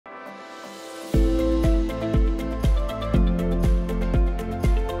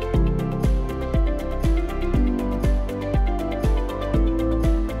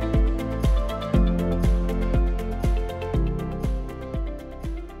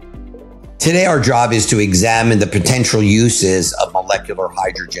Today, our job is to examine the potential uses of molecular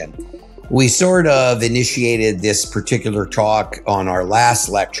hydrogen. We sort of initiated this particular talk on our last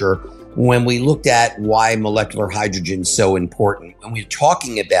lecture when we looked at why molecular hydrogen is so important. When we're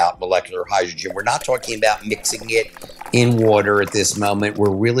talking about molecular hydrogen, we're not talking about mixing it in water at this moment. We're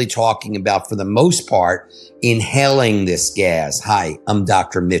really talking about, for the most part, inhaling this gas. Hi, I'm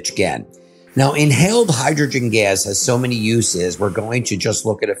Dr. Mitch Ghen. Now, inhaled hydrogen gas has so many uses. We're going to just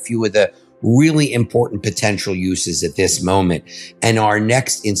look at a few of the really important potential uses at this moment. And our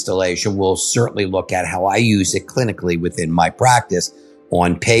next installation will certainly look at how I use it clinically within my practice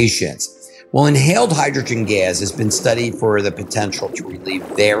on patients. Well, inhaled hydrogen gas has been studied for the potential to relieve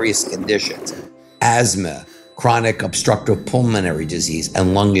various conditions: asthma, chronic obstructive pulmonary disease,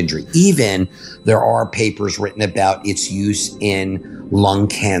 and lung injury. Even there are papers written about its use in lung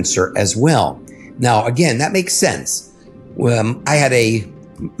cancer as well. Now, again, that makes sense. I had a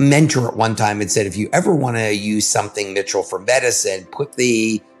mentor at one time that said, if you ever want to use something, Mitchell, for medicine, put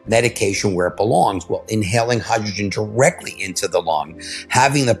the medication where it belongs. Well, inhaling hydrogen directly into the lung,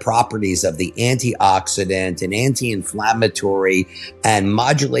 having the properties of the antioxidant and anti-inflammatory and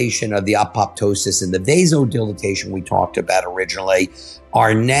modulation of the apoptosis and the vasodilatation we talked about originally,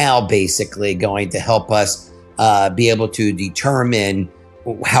 are now basically going to help us be able to determine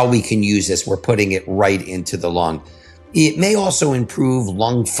how we can use this. We're putting it right into the lung. It may also improve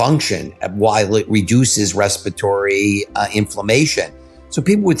lung function while it reduces respiratory inflammation. So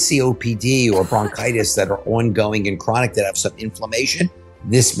people with COPD or bronchitis that are ongoing and chronic that have some inflammation,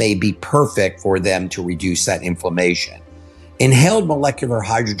 this may be perfect for them to reduce that inflammation. Inhaled molecular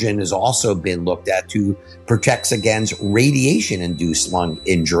hydrogen has also been looked at to protect against radiation-induced lung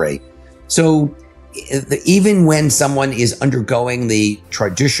injury. So even when someone is undergoing the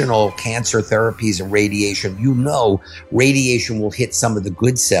traditional cancer therapies and radiation, radiation will hit some of the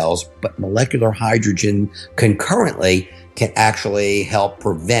good cells, but molecular hydrogen concurrently can actually help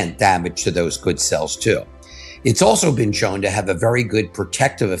prevent damage to those good cells too. It's also been shown to have a very good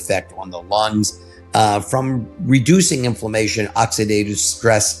protective effect on the lungs from reducing inflammation, oxidative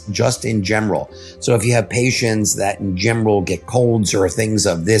stress just in general. So if you have patients that in general get colds or things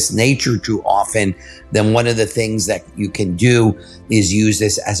of this nature too often, then one of the things that you can do is use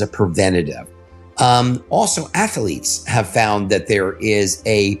this as a preventative. Also, athletes have found that there is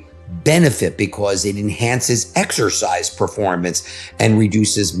a benefit because it enhances exercise performance and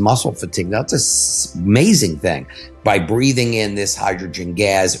reduces muscle fatigue. That's an amazing thing. By breathing in this hydrogen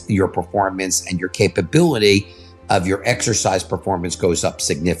gas, your performance and your capability of your exercise performance goes up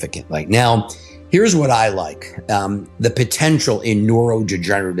significantly. Now, here's what I like. The potential in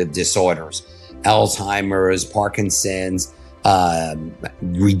neurodegenerative disorders, Alzheimer's, Parkinson's,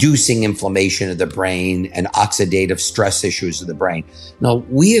 reducing inflammation of the brain and oxidative stress issues of the brain. Now,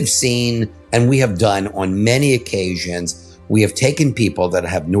 we have seen and we have done on many occasions, we have taken people that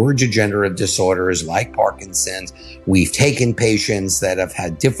have neurodegenerative disorders like Parkinson's. We've taken patients that have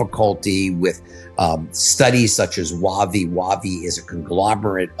had difficulty with studies such as WAVI. WAVI is a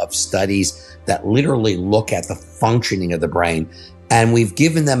conglomerate of studies that literally look at the functioning of the brain. And we've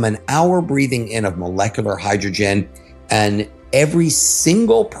given them an hour breathing in of molecular hydrogen, and every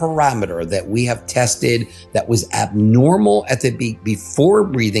single parameter that we have tested that was abnormal at the before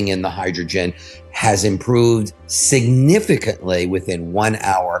breathing in the hydrogen has improved significantly within 1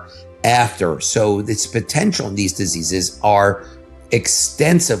 hour after. So its potential in these diseases are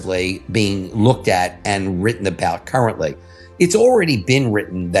extensively being looked at and written about currently. It's already been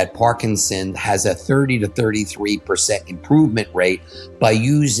written that Parkinson's has a 30 to 33% improvement rate by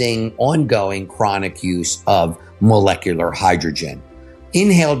using ongoing chronic use of molecular hydrogen.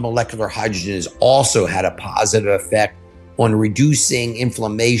 Inhaled molecular hydrogen has also had a positive effect on reducing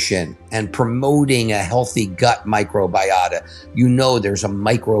inflammation and promoting a healthy gut microbiota. You know, there's a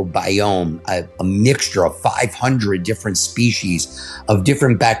microbiome, a mixture of 500 different species of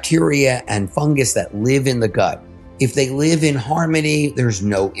different bacteria and fungus that live in the gut. If they live in harmony, there's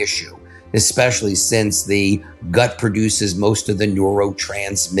no issue, especially since the gut produces most of the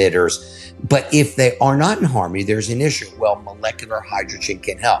neurotransmitters. But if they are not in harmony, there's an issue. Well, molecular hydrogen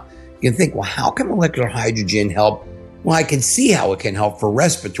can help. You can think, well, how can molecular hydrogen help? Well, I can see how it can help for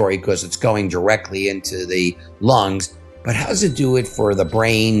respiratory because it's going directly into the lungs. But how does it do it for the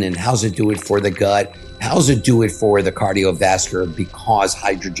brain, and how does it do it for the gut? How does it do it for the cardiovascular? Because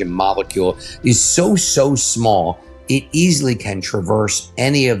hydrogen molecule is so small, it easily can traverse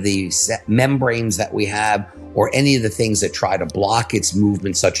any of the membranes that we have or any of the things that try to block its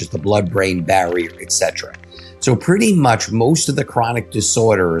movement, such as the blood-brain barrier, etc. So pretty much most of the chronic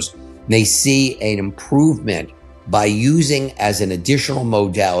disorders may see an improvement by using as an additional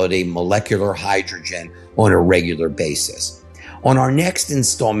modality molecular hydrogen on a regular basis. On our next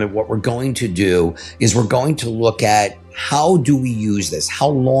installment, what we're going to do is we're going to look at how do we use this? How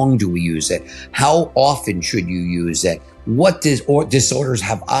long do we use it? How often should you use it? What disorders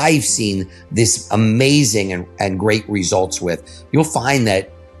have I seen this amazing and great results with? You'll find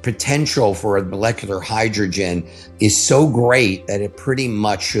that potential for a molecular hydrogen is so great that it pretty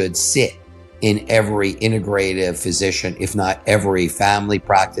much should sit in every integrative physician, if not every family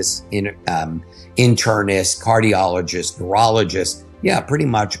practice, internist, cardiologist, neurologist. Yeah, pretty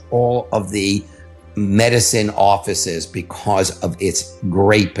much all of the medicine offices, because of its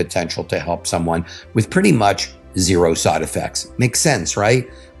great potential to help someone with pretty much zero side effects. Makes sense, right?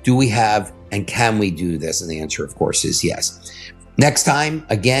 Do we have and can we do this? And the answer, of course, is yes. Next time,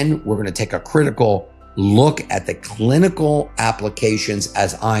 again, we're going to take a critical look at the clinical applications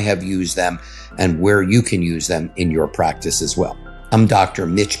as I have used them and where you can use them in your practice as well. I'm Dr.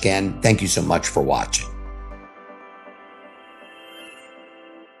 Mitch Ghen. Thank you so much for watching.